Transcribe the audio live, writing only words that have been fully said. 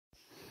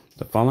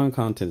The following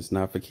content is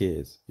not for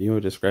kids. Viewer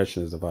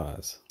discretion is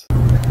advised.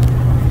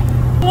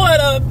 What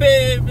up,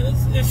 babe?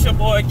 It's your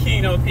boy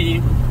Keno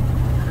P.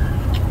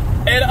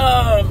 And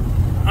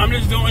I'm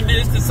just doing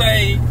this to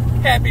say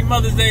Happy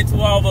Mother's Day to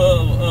all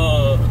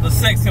the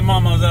sexy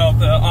mamas out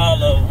there,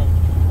 all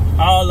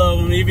of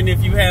them. Even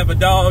if you have a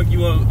dog,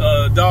 you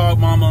a dog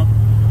mama,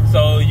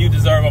 so you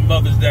deserve a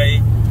Mother's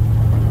Day.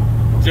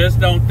 Just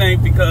don't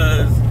think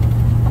because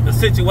the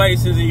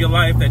situations in your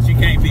life that you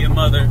can't be a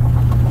mother,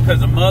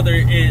 because a mother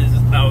is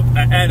an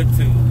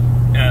attitude,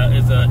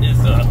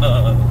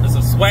 it's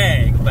a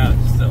swag about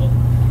yourself.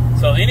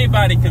 So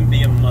anybody can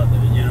be a mother,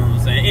 you know what I'm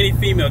saying? Any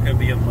female can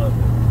be a mother,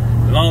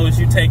 as long as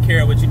you take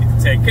care of what you need to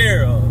take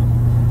care of.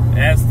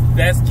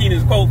 That's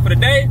Keenan's quote for the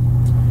day.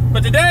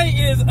 But today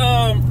is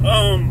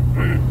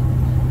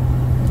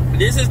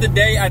this is the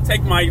day I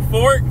take my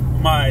fork,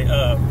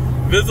 my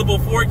visible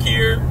fork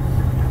here,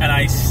 and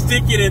I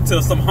stick it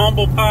into some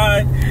humble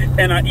pie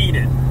and I eat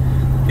it.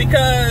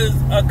 Because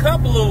a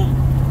couple of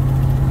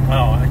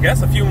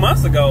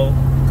months ago,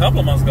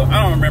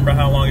 I don't remember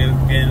how long it's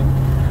been,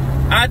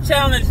 I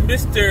challenged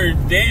Mr.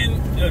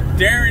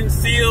 Darren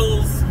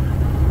Seals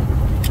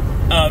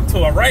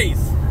to a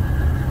race.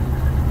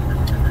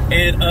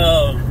 And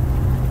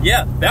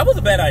yeah, that was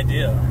a bad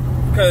idea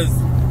because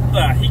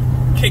he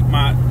kicked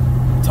my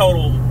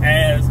total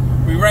ass.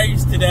 We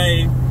raced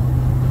today.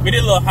 We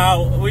did a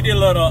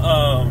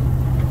little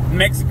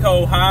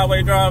Mexico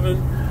highway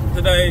driving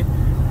today,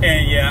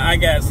 and yeah, I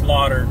got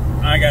slaughtered.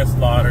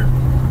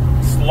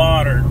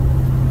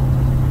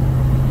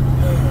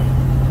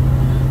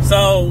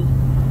 So,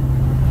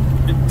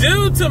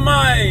 due to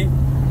my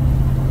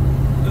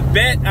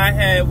bet I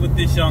had with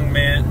this young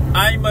man,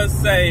 I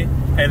must say,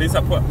 hey, at least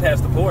I put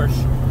past the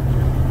Porsche.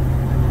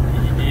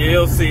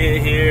 You'll see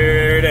it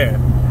here, there.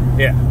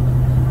 Yeah,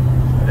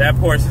 that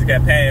Porsche has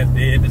got past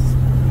it.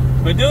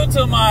 But due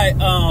to my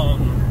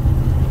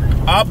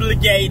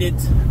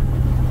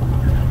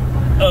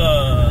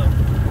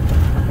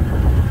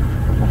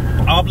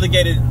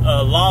obligated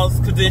loss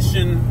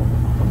condition,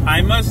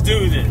 I must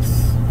do this,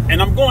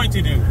 and I'm going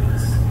to do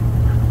this.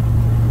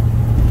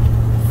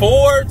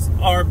 Fords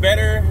are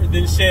better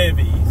than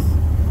Chevys.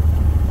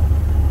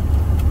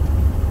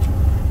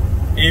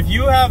 If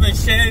you have a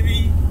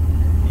Chevy,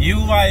 you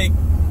like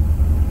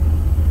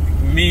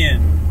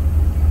men.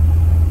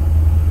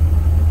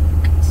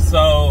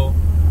 So,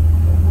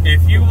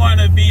 if you want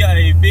to be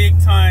a big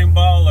time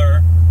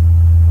baller,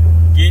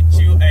 get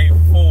you a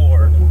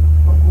Ford.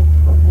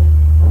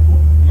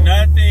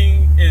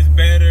 Nothing is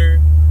better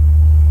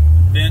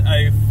than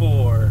a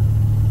Ford.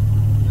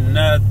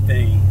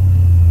 Nothing.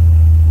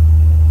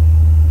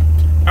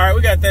 Alright,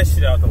 we got that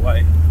shit out the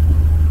way.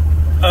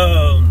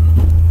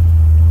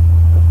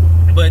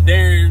 But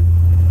Darren,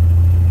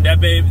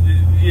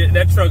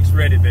 that truck's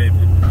ready, baby.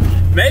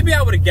 Maybe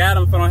I would have got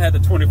him if I don't have the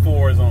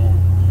 24s on.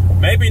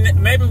 Maybe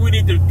we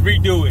need to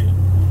redo it.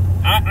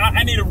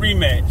 I need a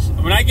rematch.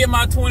 When I get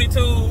my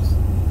 22s,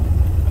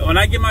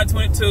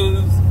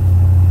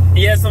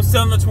 yes, I'm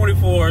selling the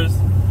 24s.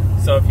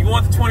 So if you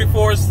want the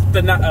 24s,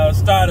 the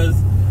starters,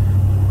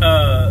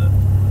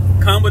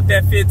 come with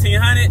that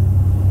 1500,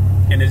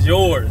 and it's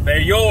yours. They're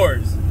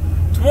yours.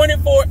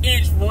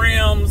 24-inch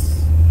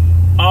rims,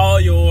 all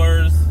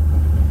yours.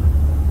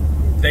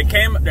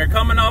 They're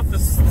coming off the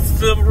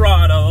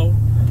Silverado.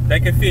 They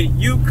can fit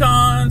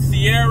Yukon,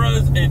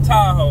 Sierras, and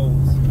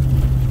Tahoes.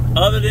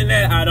 Other than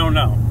that, I don't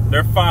know.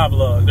 They're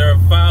 5-lug. They're a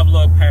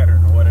 5-lug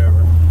pattern or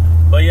whatever.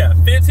 But yeah,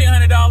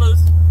 $1,500.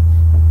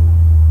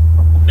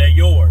 They're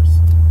yours.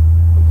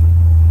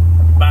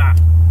 Bye.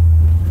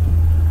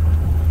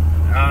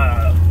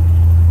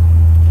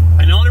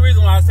 And the only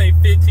reason why I say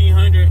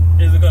 $1,500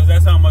 is because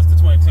that's how much the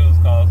 22s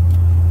cost.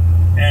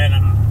 And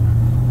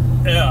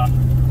yeah,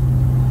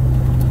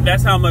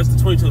 that's how much the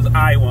 22s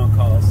I1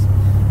 costs.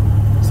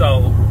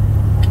 So,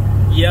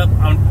 yep,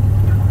 I'm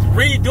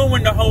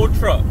redoing the whole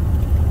truck.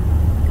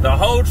 The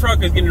whole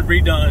truck is getting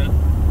redone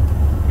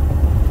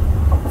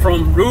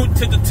from root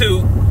to the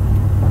tooth.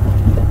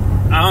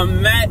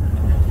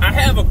 I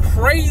have a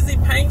crazy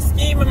paint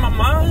scheme in my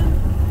mind,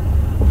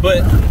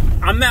 but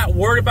I'm not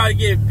worried about it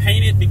getting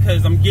painted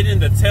because I'm getting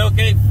the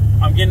tailgate.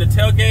 I'm getting the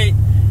tailgate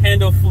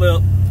handle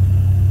flip.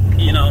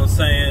 You know what I'm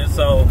saying?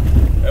 So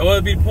it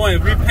would be the point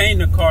of repainting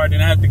the car,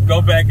 then I have to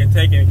go back and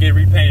take it and get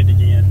repainted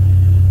again.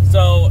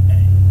 So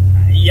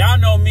y'all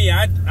know me.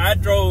 I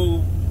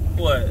drove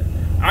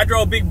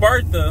Big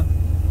Bertha.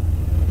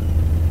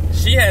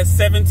 She has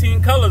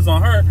 17 colors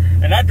on her,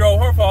 and I drove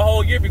her for a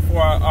whole year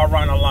before I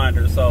run a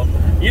liner. So,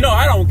 you know,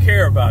 I don't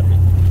care about it.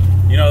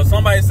 You know,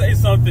 somebody say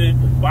something,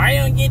 why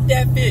don't get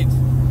that fixed?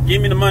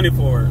 Give me the money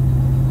for it.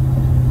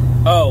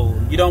 Oh,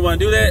 you don't want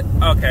to do that?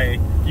 Okay.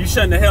 You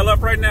shutting the hell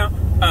up right now?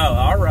 Oh,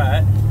 all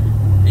right.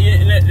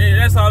 Yeah,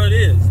 that's all it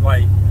is.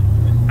 Like,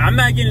 I'm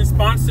not getting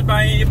sponsored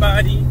by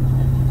anybody.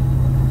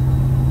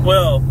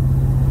 Well,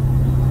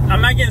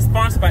 I'm not getting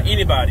sponsored by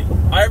anybody.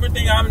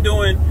 Everything I'm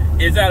doing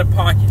is out of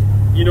pocket.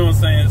 You know what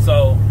I'm saying?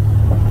 So,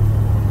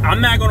 I'm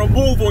not going to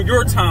move on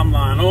your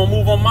timeline. I'm going to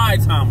move on my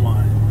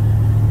timeline.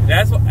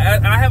 That's what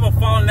I have a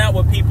falling out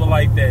with people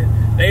like that.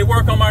 They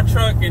work on my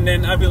truck, and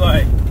then I'd be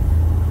like,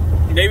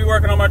 they be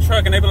working on my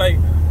truck, and they be like,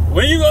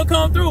 when you gonna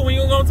come through? When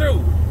you gonna come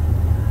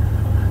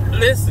through?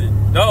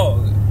 Listen,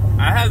 dog,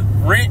 I have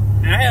rent,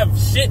 I have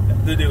shit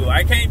to do.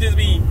 I can't just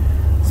be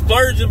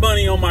splurging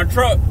money on my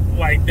truck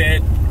like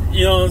that.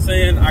 You know what I'm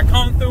saying? I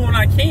come through when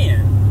I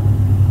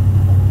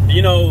can.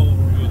 You know,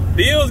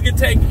 bills get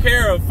taken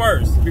care of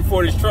first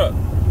before this truck.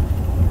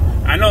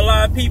 I know a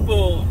lot of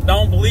people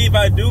don't believe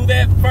I do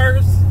that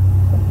first,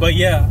 but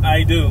yeah,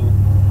 I do.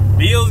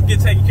 Bills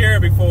get taken care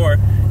of before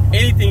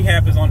anything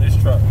happens on this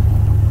truck.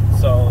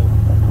 So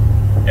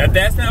if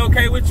that's not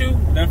okay with you,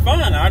 then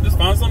fine. I'll just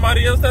find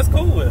somebody else that's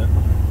cool with it.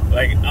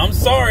 Like, I'm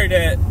sorry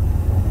that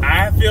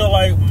I feel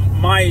like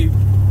my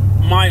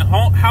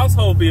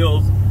household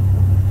bills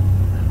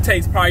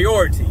takes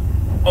priority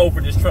over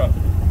this truck.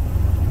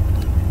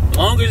 As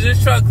long as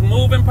this truck's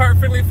moving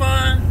perfectly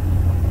fine,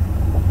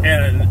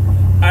 and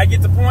I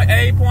get to point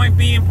A, point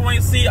B, and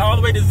point C all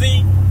the way to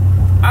Z,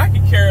 I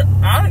can carry.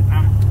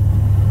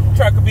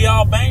 Truck could be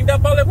all banged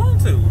up all it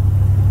want to.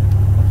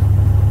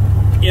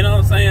 You know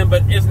what I'm saying?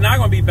 But it's not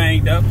gonna be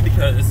banged up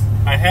because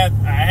I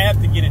have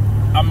to get it.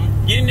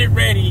 I'm getting it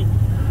ready.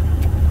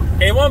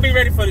 It won't be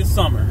ready for this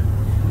summer.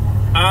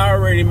 I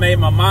already made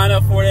my mind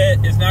up for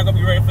that. It's not gonna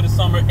be ready for the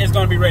summer. It's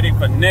gonna be ready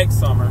for next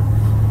summer.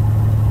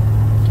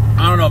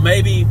 I don't know.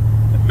 Maybe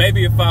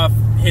if I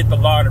hit the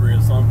lottery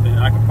or something,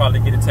 I could probably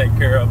get it taken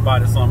care of by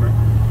the summer.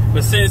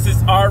 But since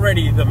it's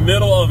already the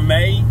middle of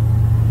May,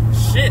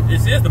 shit,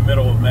 this is the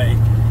middle of May,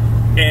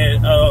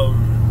 and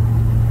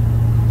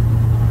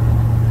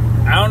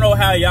I don't know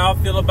how y'all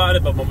feel about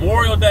it, but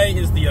Memorial Day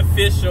is the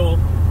official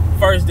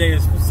first day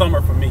of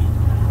summer for me.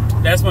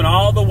 That's when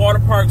all the water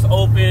parks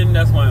open.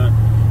 That's when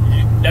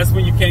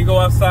you can't go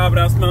outside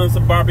without smelling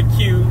some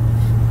barbecue.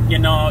 You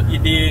know, you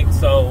dig?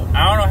 So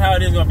I don't know how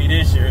it is gonna be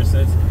this year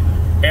since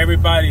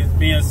everybody's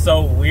being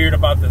so weird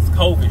about this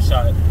COVID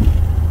shot.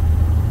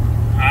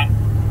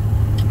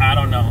 I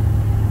don't know.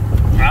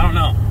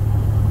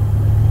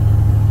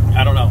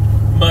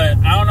 But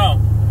I don't know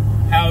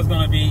how it's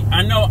gonna be.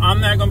 I know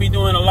I'm not gonna be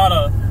doing a lot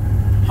of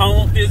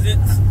home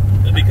visits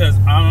because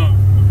I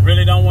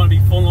really don't want to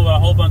be fooling with a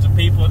whole bunch of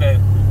people that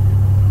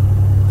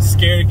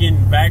scared of getting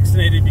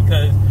vaccinated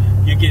because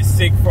you get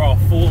sick for a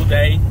full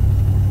day.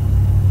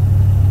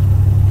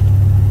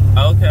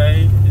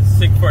 Okay, it's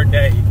sick for a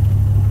day,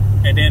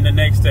 and then the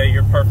next day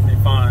you're perfectly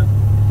fine.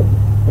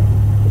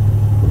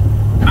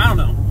 I don't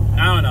know.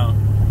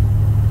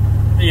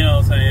 You know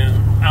what I'm saying?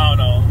 I don't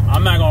know.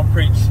 I'm not gonna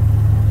preach.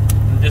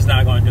 I'm just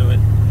not gonna do it.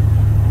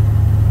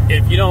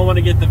 If you don't want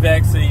to get the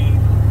vaccine,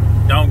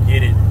 don't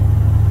get it.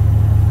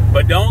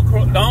 But don't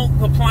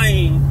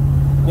complain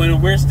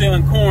when we're still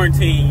in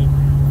quarantine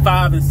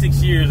 5 and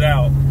 6 years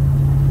out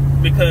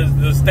because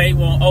the state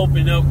won't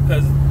open up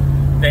because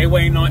they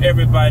waiting on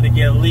everybody to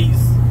get at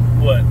least,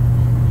 what,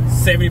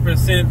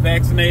 70%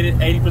 vaccinated,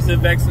 80%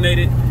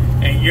 vaccinated,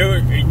 and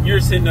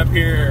you're sitting up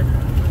here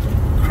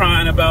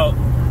crying about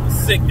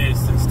sickness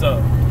and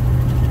stuff.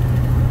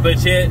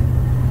 But yet,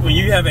 when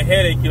you have a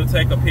headache, you'll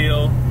take a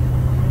pill.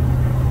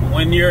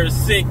 When you're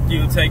sick,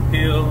 you'll take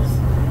pills.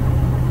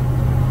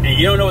 And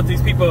you don't know what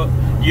these people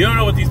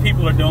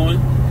are doing.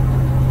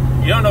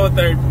 You don't know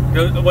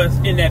what's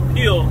in that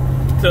pill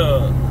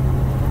to,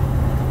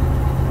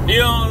 you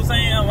know what I'm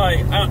saying?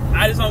 Like,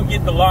 I just don't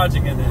get the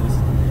logic in this.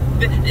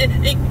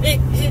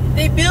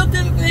 They built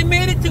it, they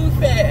made it too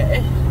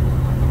fast.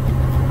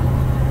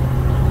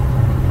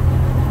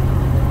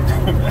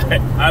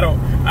 I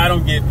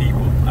don't get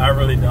people. I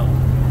really don't.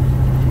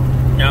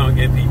 I don't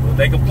get people.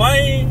 They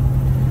complain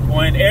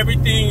when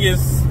everything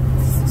is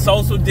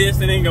social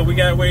distancing or we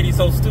gotta wear these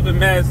so stupid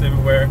masks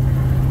everywhere.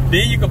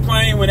 Then you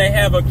complain when they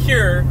have a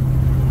cure.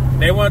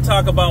 They want to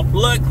talk about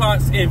blood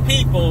clots in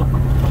people,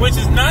 which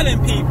is not in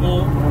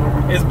people.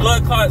 It's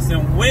blood clots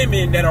in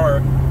women that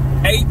are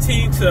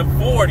 18 to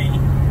 40.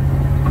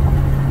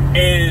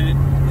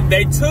 And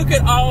they took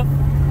it off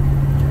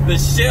the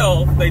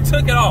shelf. They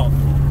took it off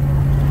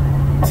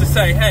to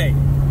say, hey,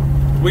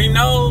 we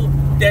know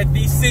that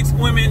these 6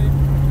 women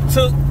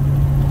took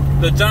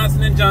the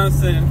Johnson &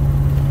 Johnson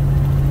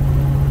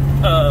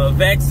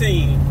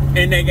vaccine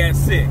and they got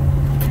sick.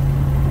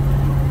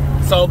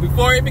 So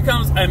before it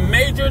becomes a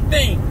major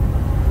thing,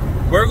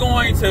 we're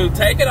going to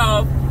take it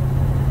off,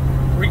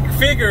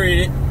 refigure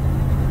it,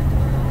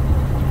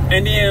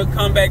 and then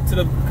come back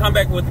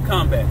with the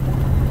comeback,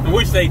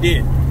 which they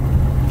did.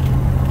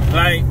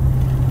 Like,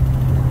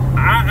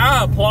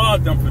 I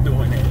applaud them for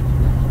doing that.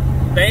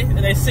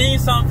 They seen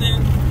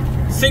something,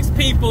 6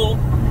 people,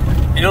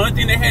 and the only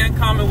thing they had in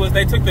common was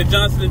they took the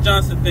Johnson &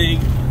 Johnson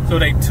thing, so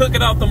they took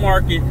it off the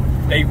market,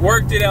 they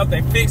worked it out,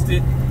 they fixed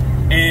it,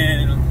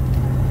 and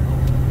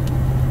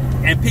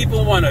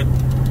people want to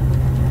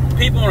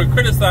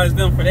criticize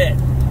them for that.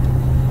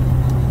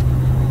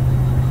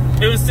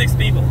 It was 6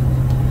 people.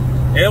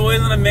 It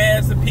wasn't a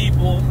mass of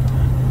people.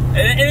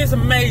 And it's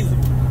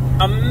amazing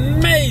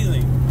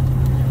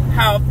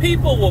how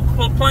people will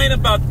complain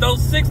about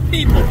those 6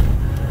 people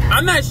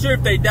I'm not sure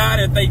if they died.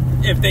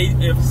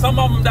 If some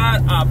of them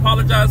died, I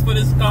apologize for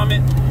this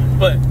comment.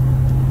 But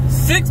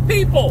 6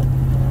 people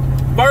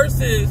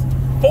versus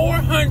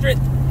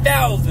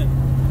 400,000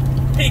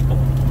 people.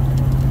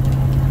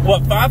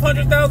 What,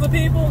 500,000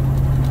 people?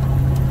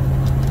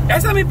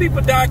 That's how many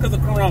people died because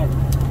of Corona.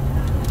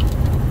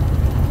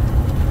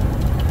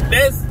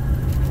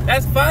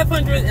 That's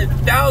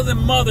 500,000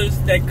 mothers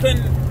that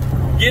couldn't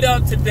get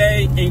up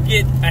today and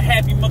get a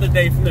happy Mother's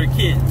Day from their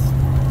kids.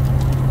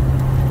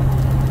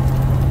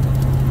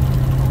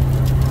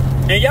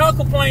 And y'all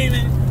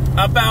complaining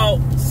about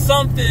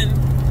something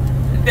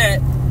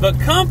that the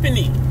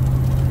company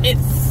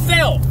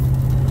itself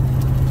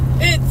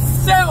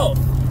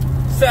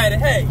said,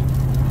 hey,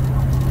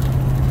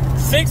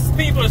 6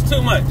 people is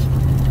too much.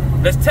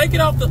 Let's take it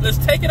off the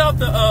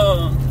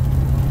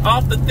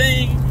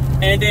thing,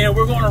 and then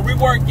we're going to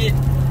rework it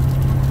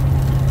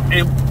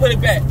and put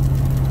it back.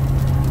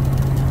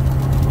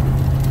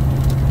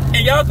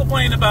 And y'all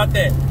complaining about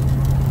that.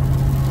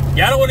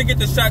 Y'all don't want to get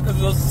the shot because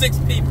of those 6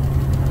 people.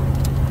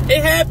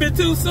 It happened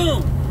too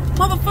soon.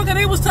 Motherfucker,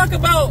 they was talking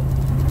about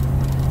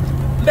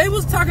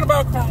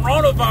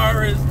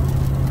coronavirus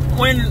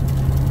when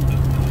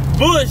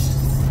Bush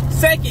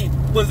II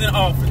was in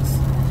office.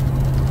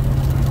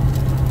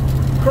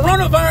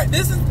 Coronavirus,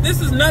 this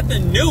is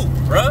nothing new,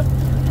 bruh.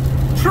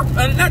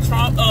 Not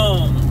Trump,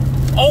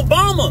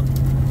 Obama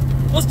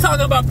was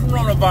talking about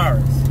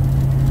coronavirus.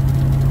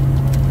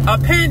 A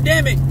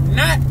pandemic,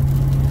 not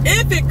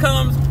if it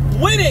comes,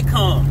 when it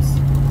comes.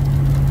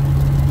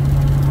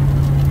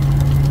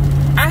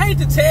 I hate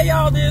to tell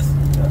y'all this,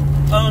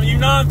 you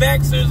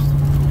non-vaxxers,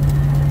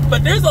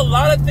 but there's a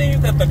lot of things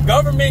that the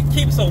government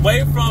keeps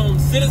away from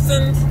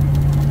citizens.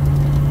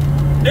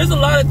 There's a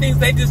lot of things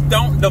they just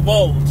don't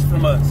divulge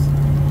from us.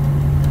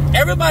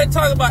 Everybody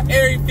talks about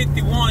Area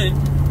 51,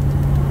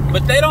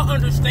 but they don't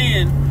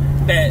understand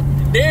that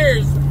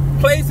there's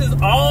places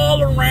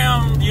all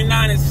around the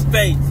United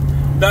States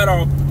that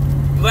are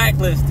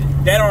blacklisted,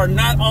 that are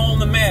not on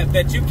the map,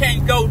 that you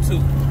can't go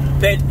to,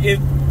 that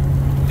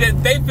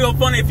they feel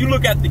funny if you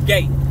look at the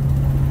gate.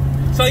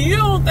 So you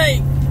don't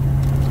think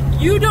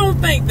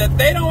that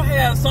they don't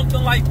have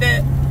something like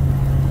that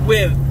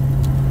with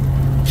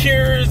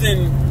cures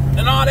and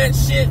all that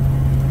shit?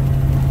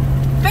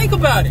 Think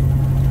about it.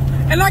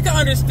 And I can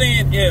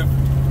understand if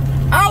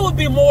I would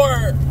be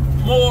more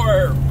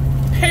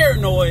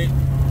paranoid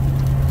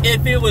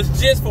if it was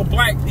just for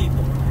black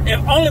people.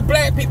 If only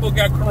black people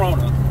got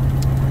corona.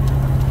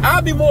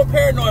 I'd be more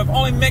paranoid if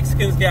only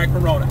Mexicans got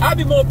corona. I'd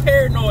be more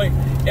paranoid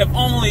if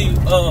only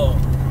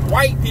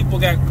white people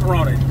got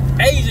corona.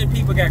 Asian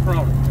people got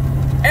corona.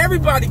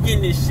 Everybody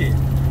getting this shit.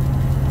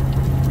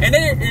 And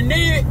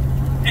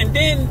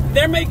then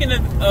they're making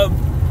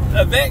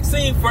a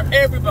vaccine for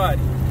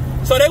everybody.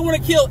 So they want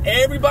to kill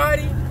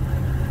everybody?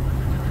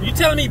 You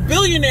telling me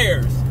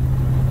billionaires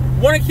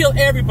want to kill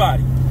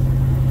everybody?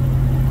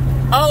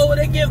 Oh,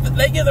 they give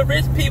the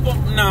rich people.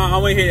 Nah, I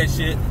don't want to hear that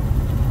shit.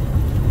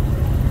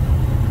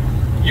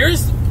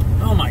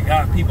 Oh my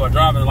God, people are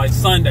driving like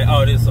Sunday.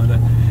 Oh, it is Sunday.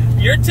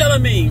 You're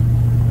telling me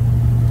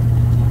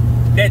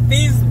that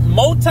these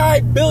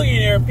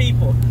multi-billionaire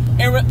people,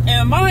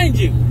 and mind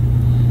you,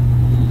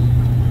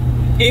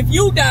 if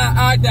you die,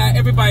 I die,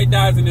 everybody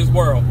dies in this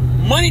world.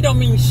 Money don't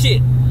mean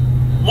shit.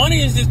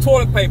 Money is just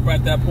toilet paper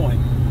at that point.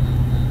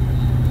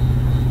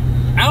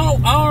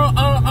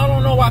 I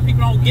don't know why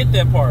people don't get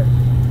that part.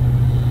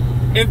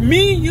 If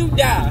me and you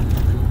die,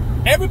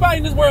 everybody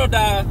in this world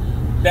die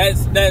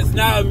that's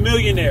not a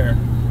millionaire.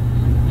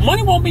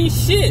 Money won't mean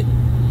shit.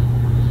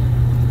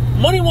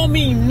 Money won't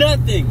mean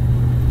nothing.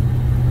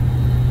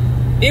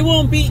 It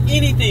won't be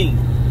anything.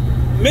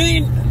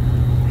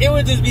 It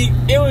would just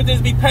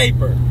be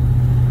paper.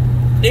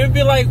 It would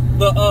be like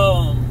the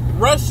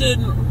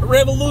Russian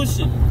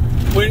Revolution,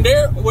 when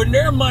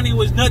their money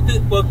was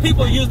nothing. Well,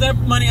 people used their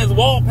money as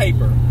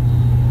wallpaper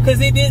because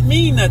it didn't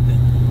mean nothing.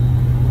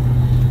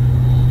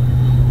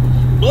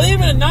 Believe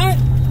it or not,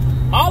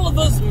 all of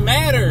us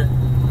matter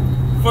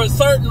for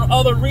certain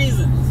other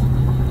reasons.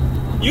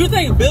 You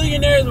think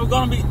billionaires were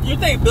gonna be? You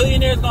think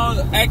billionaires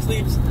gonna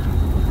actually?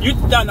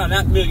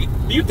 Not million.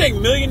 Do you think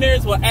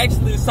millionaires will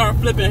actually start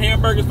flipping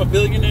hamburgers for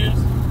billionaires?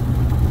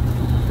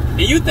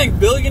 And you think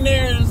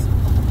billionaires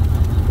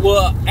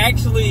will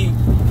actually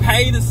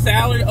pay the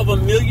salary of a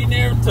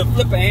millionaire to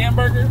flip a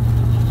hamburger?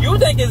 You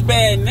think it's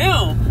bad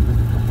now?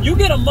 You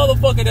get a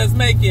motherfucker that's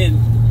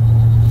making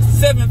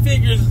seven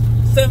figures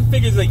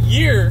a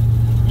year.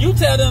 You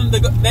tell them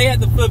they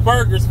have to flip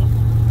burgers.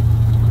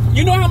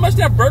 You know how much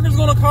that burger's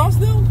gonna cost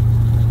them?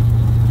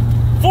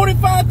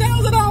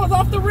 $45,000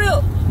 off the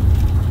rip.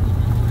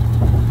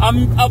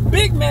 A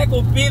Big Mac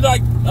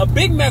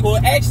will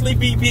actually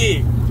be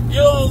big. You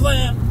know what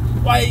I'm saying?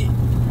 Like,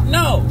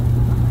 no.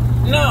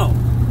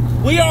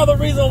 We are the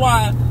reason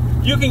why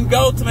you can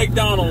go to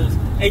McDonald's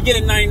and get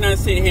a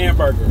 99-cent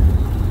hamburger.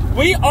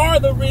 We are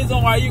the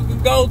reason why you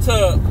can go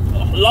to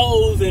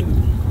Lowe's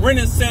and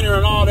Renton Center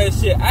and all that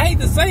shit. I hate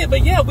to say it,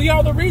 but yeah, we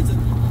are the reason.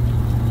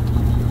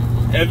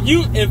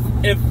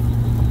 If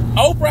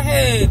Oprah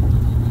had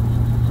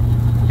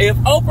if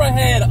Oprah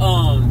had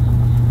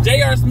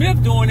J.R.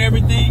 Smith doing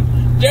everything,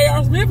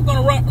 J.R. Smith is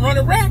gonna run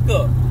a rack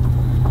up.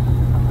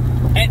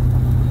 And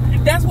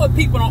that's what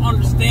people don't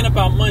understand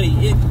about money.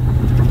 You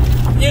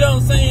know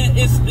what I'm saying?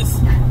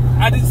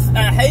 I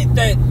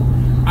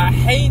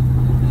hate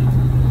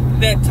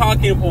that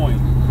talking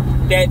point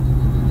that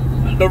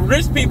the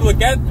rich people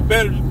got the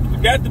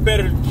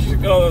better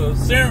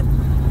serum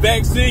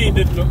vaccine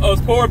than us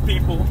poor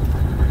people.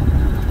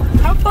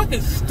 How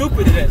fucking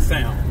stupid does that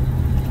sound?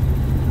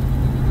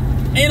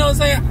 You know what I'm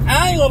saying?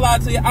 I ain't gonna lie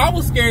to you. I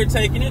was scared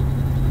taking it,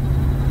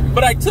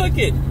 but I took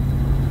it.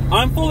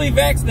 I'm fully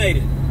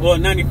vaccinated. Well,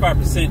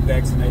 95%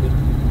 vaccinated.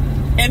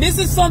 And this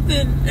is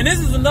something, and this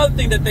is another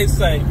thing that they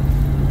say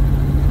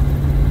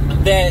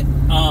that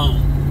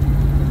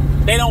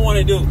they don't want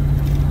to do.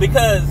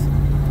 Because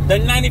the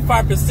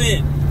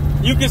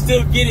 95%, you can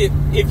still get it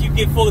if you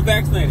get fully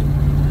vaccinated.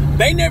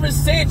 They never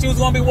said you was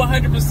going to be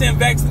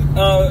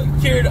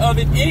 100% cured of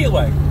it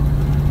anyway.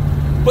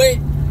 But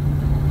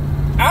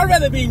I'd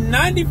rather be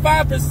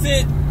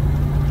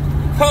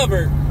 95%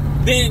 covered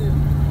than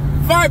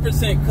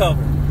 5%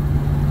 covered.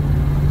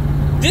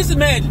 Just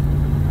imagine,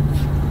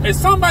 if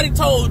somebody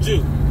told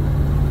you,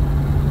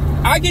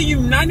 I give you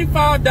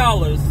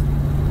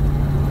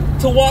 $95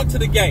 to walk to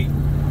the gate,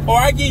 or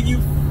I give you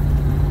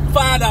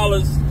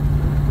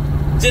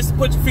 $5 just to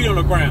put your feet on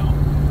the ground.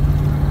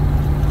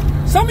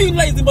 Some of you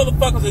lazy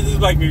motherfuckers are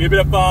just like, give me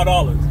that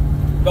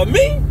 $5. But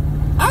me,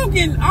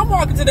 I'm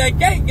walking to that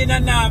gate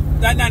getting that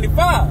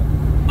 95.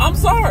 I'm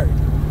sorry.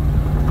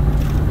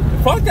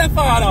 Fuck that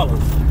 $5.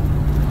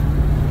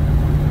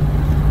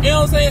 You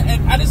know what I'm saying?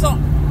 And I just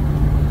don't.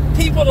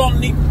 People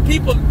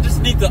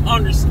just need to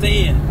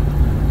understand.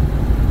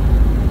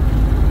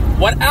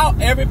 Without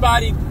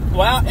everybody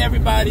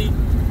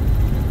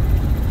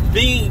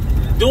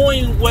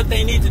doing what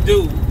they need to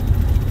do,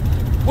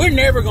 we're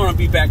never gonna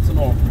be back to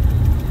normal.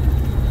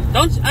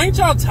 Ain't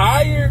y'all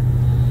tired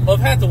of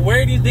having to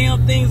wear these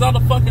damn things all the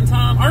fucking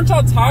time? Aren't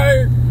y'all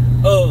tired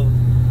of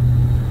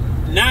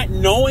not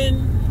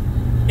knowing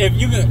if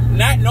you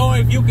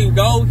can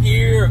go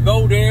here or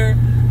go there?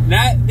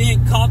 Not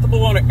being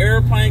comfortable on an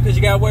airplane because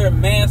you gotta wear a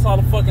mask all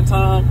the fucking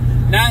time.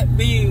 Not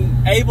being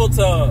able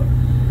to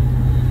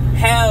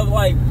have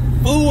like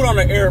food on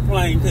the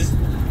airplane because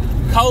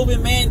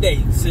COVID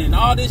mandates and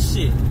all this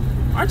shit.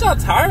 Aren't y'all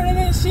tired of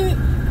that shit?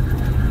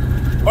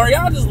 Or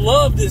y'all just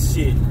love this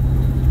shit?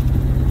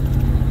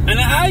 And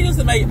I used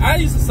to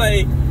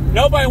say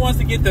nobody wants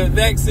to get the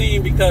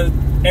vaccine because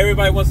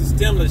everybody wants a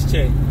stimulus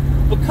check.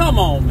 But come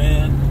on,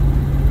 man.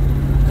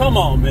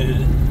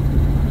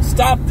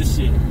 Stop the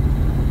shit.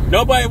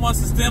 Nobody wants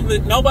the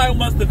stimulus. Nobody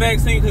wants the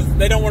vaccine because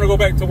they don't want to go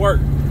back to work.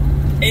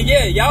 And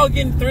yeah, y'all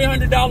getting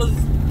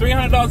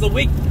 $300 a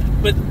week,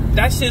 but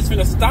that shit's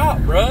finna stop,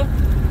 bruh.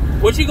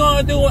 What you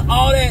gonna do when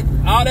all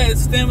that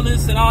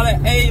stimulus and all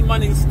that aid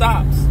money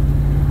stops?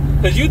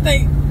 Cause you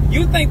think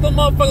the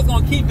motherfuckers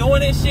gonna keep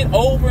doing this shit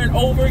over and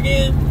over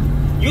again?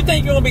 You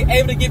think you're gonna be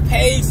able to get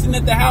paid sitting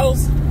at the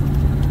house?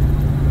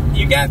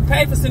 You got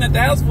paid for sitting at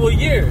the house for a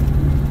year.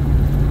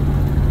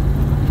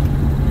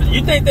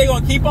 You think they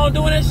gonna keep on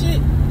doing that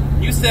shit?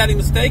 You sadly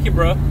mistaken,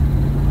 bro.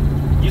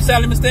 You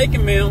sadly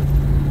mistaken, man.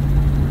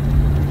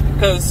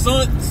 Cause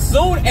soon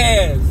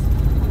as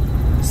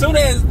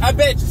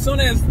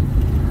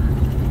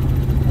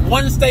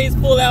one state's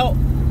pull out,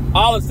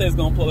 all the states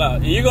gonna pull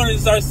out, and you're gonna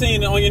start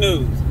seeing it on your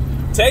news.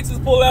 Texas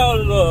pull out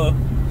of the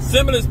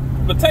stimulus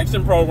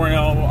protection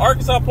program.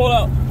 Arkansas pull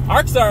out.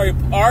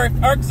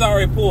 Arkansas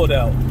already pulled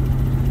out.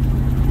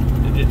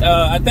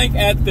 I think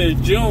after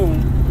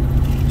June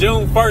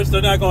 1st,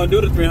 they're not gonna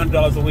do the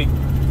 $300 a week.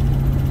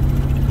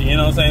 You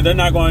know what I'm saying? They're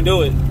not going to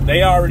do it.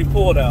 They already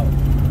pulled out.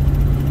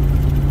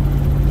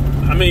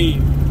 I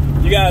mean,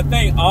 you got to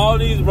think, all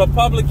these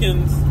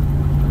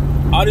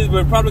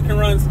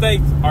Republican-run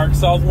states,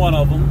 Arkansas is one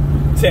of them,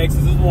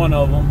 Texas is one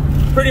of them,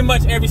 pretty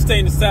much every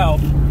state in the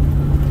South,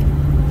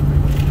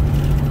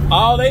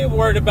 all they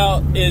worried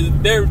about is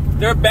their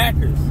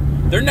backers.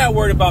 They're not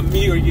worried about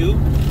me or you.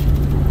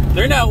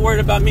 They're not worried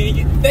about me and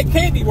you. They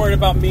can't be worried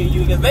about me and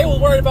you, because they were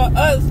worried about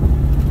us.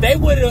 They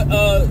would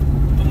have...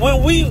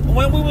 When we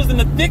was in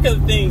the thick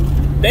of things,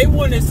 they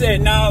wouldn't have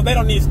said, no, they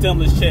don't need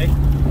stimulus check.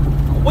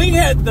 We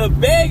had to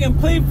beg and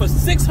plead for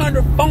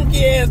 $600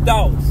 funky ass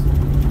dollars.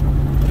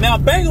 Now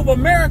Bank of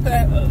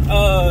America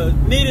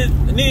needed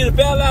a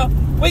bailout.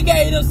 We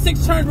gave them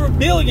 $600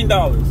 billion.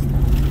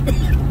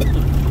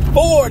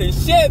 Ford and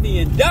Chevy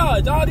and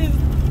Dodge, all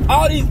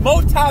these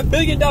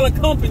multi-billion-dollar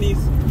companies,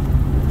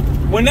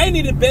 when they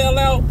needed a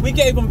bailout, we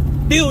gave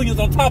them billions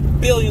on top of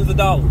billions of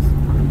dollars.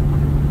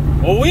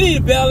 When we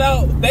needed a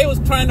bailout, they was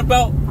trying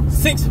about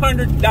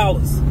 $600,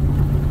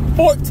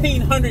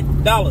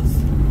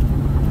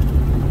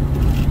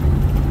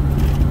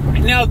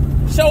 $1,400. Now,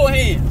 show of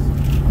hands.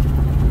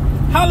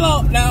 How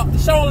long? Now,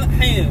 show of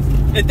hands.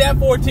 If that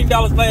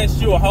 $14 lasts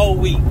you a whole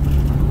week,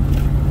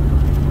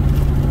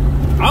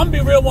 I'm gonna be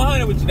real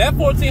 100 with you. That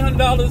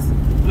 $1,400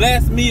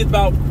 lasts me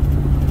about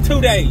 2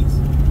 days.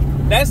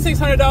 That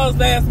 $600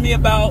 lasts me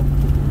about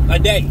a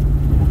day.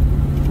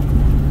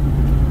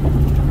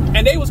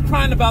 And they was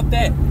crying about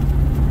that.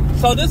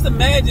 So just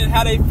imagine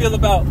how they feel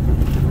about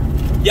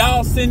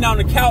y'all sitting on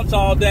the couch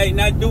all day,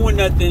 not doing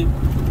nothing,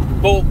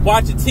 but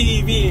watching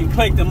TV and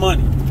collecting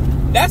money.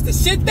 That's the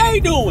shit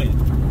they doing.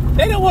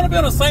 They don't want to be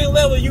on the same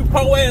level you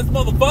pro-ass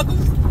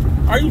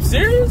motherfuckers. Are you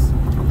serious?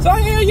 So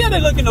hell yeah,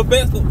 they looking the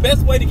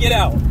best way to get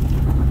out.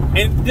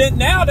 And then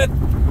now that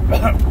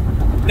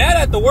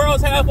the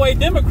world's halfway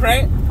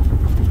Democrat,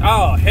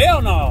 oh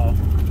hell no.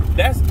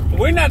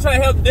 We're not trying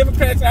to help the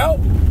Democrats out.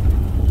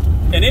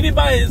 And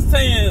anybody is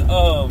saying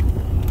that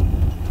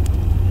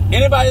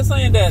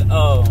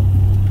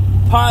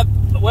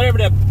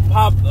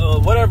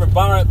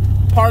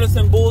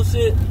partisan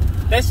bullshit,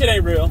 that shit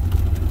ain't real.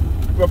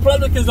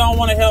 Republicans don't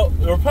want to help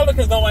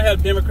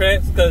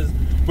Democrats because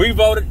we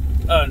voted.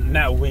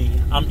 Not we.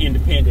 I'm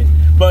independent.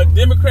 But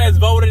Democrats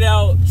voted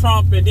out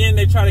Trump, and then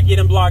they try to get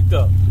him locked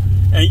up.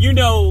 And you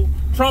know,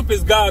 Trump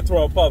is God to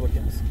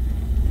Republicans.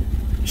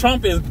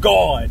 Trump is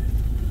God.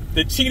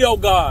 The Cheeto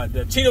God.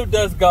 The Cheeto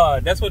dust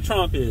God. That's what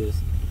Trump is.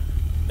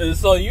 And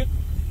so you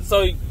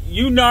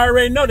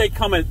already know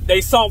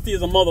they salty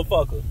as a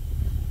motherfucker.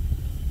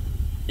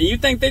 And you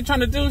think they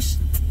trying to do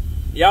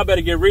y'all better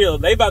get real.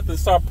 They about to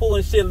start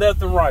pulling shit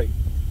left and right.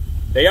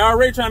 They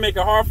already trying to make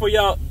it hard for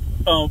y'all.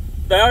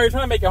 They already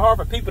trying to make it hard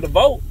for people to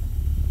vote.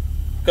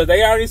 Because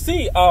they already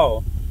see,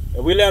 if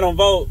we let them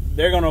vote,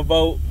 they're gonna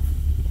vote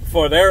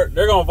for their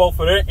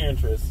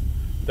interests.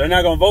 They're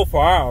not gonna vote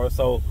for ours.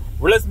 So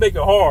let's make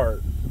it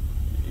hard.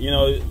 You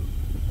know,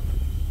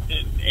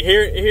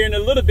 here in a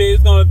little bit,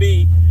 it's gonna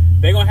be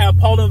they're gonna have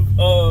polling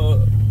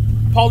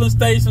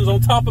stations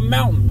on top of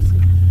mountains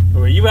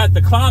where you have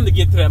to climb to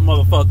get to that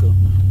motherfucker.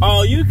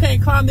 Oh, you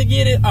can't climb to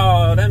get it?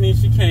 Oh, that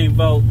means you can't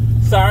vote.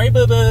 Sorry,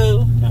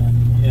 boo-boo.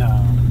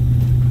 Yeah.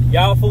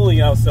 Y'all fooling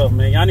yourself,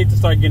 man. Y'all need to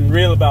start getting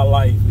real about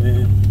life,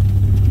 man.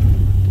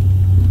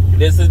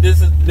 This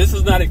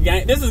is not a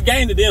game. This is a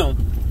game to them.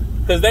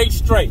 Because they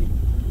straight.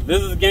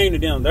 This is a game to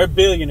them. They're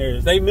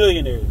billionaires. They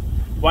millionaires.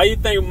 Why you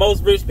think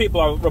most rich people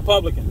are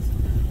Republicans?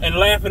 And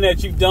laughing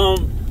at you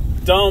dumb,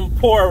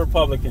 poor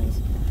Republicans.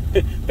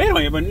 They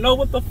don't even know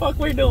what the fuck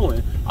we're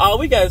doing. All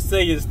we gotta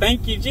say is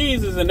thank you,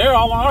 Jesus, and they're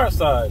all on our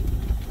side.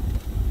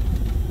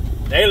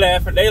 They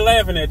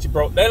laughing at you,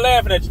 bro. They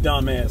laughing at you,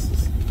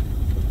 dumbasses.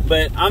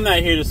 But I'm not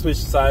here to switch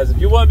sides. If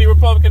you want to be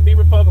Republican, be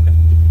Republican.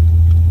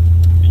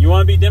 If you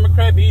want to be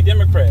Democrat, be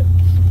Democrat.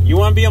 You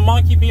want to be a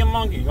monkey, be a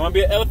monkey. You want to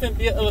be an elephant,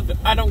 be an elephant.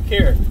 I don't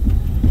care.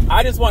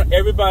 I just want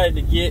everybody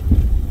to get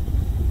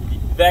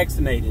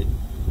vaccinated.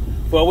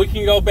 But we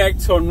can go back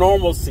to a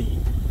normalcy.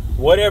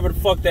 Whatever the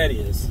fuck that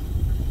is.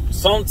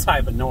 Some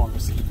type of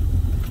normalcy.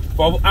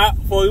 For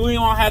we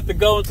don't have to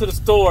go into the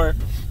store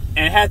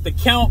and have to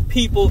count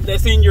people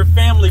that's in your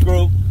family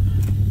group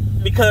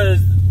because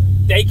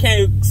they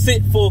can't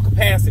sit full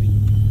capacity.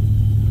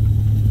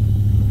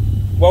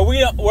 Where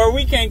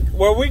we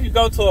can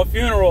go to a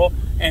funeral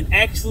and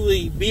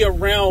actually be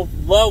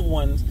around loved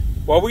ones,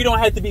 where we don't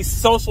have to be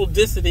social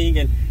distancing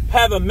and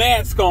have a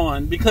mask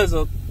on because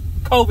of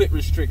COVID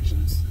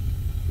restrictions.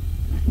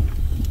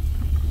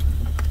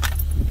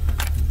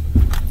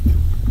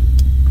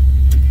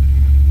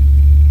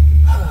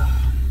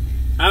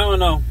 I don't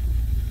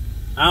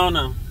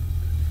know.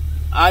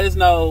 I just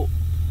know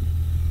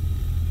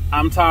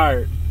I'm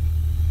tired.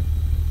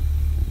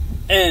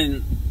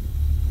 And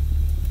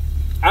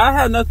I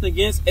have nothing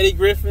against Eddie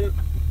Griffin.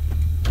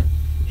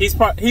 He's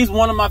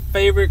one of my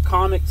favorite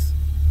comics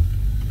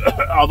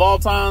of all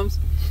times.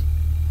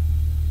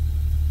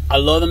 I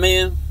love the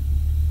man,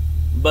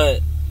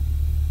 but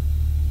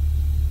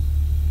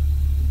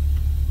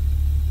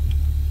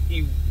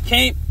you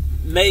can't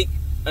make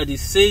a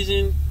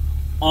decision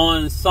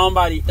on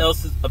somebody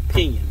else's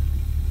opinion.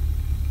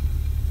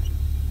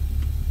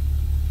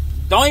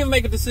 Don't even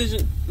make a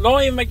decision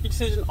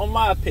on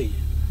my opinion.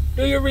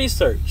 Do your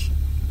research.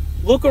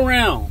 Look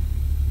around.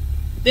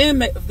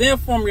 Then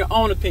form your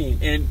own opinion.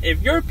 And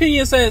if your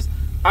opinion says,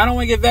 I don't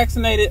want to get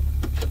vaccinated,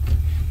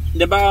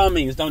 then by all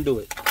means, don't do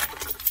it.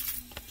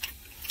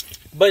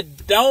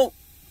 But don't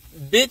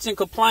bitch and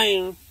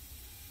complain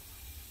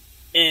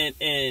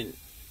and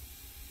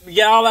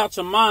get all out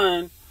your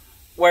mind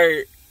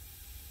where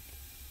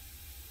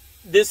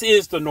this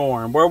is the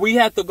norm. Where we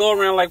have to go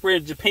around like we're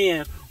in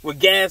Japan with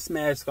gas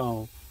masks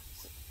on.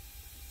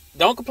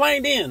 Don't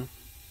complain then.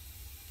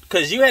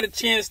 Because you had a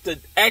chance to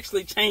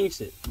actually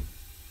change it.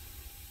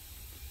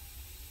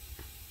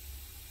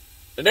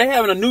 They're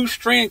having a new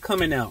strand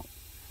coming out.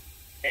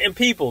 And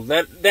people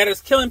that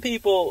is killing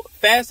people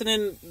faster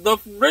than the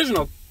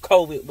original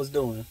COVID was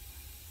doing.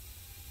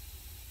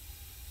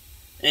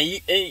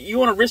 And you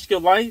want to risk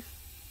your life?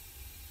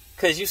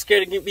 Because you're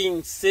scared of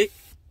being sick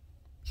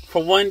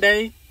for one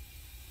day?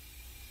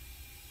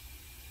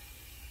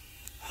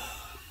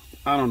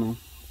 I don't know.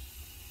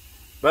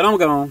 But I'm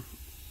gone.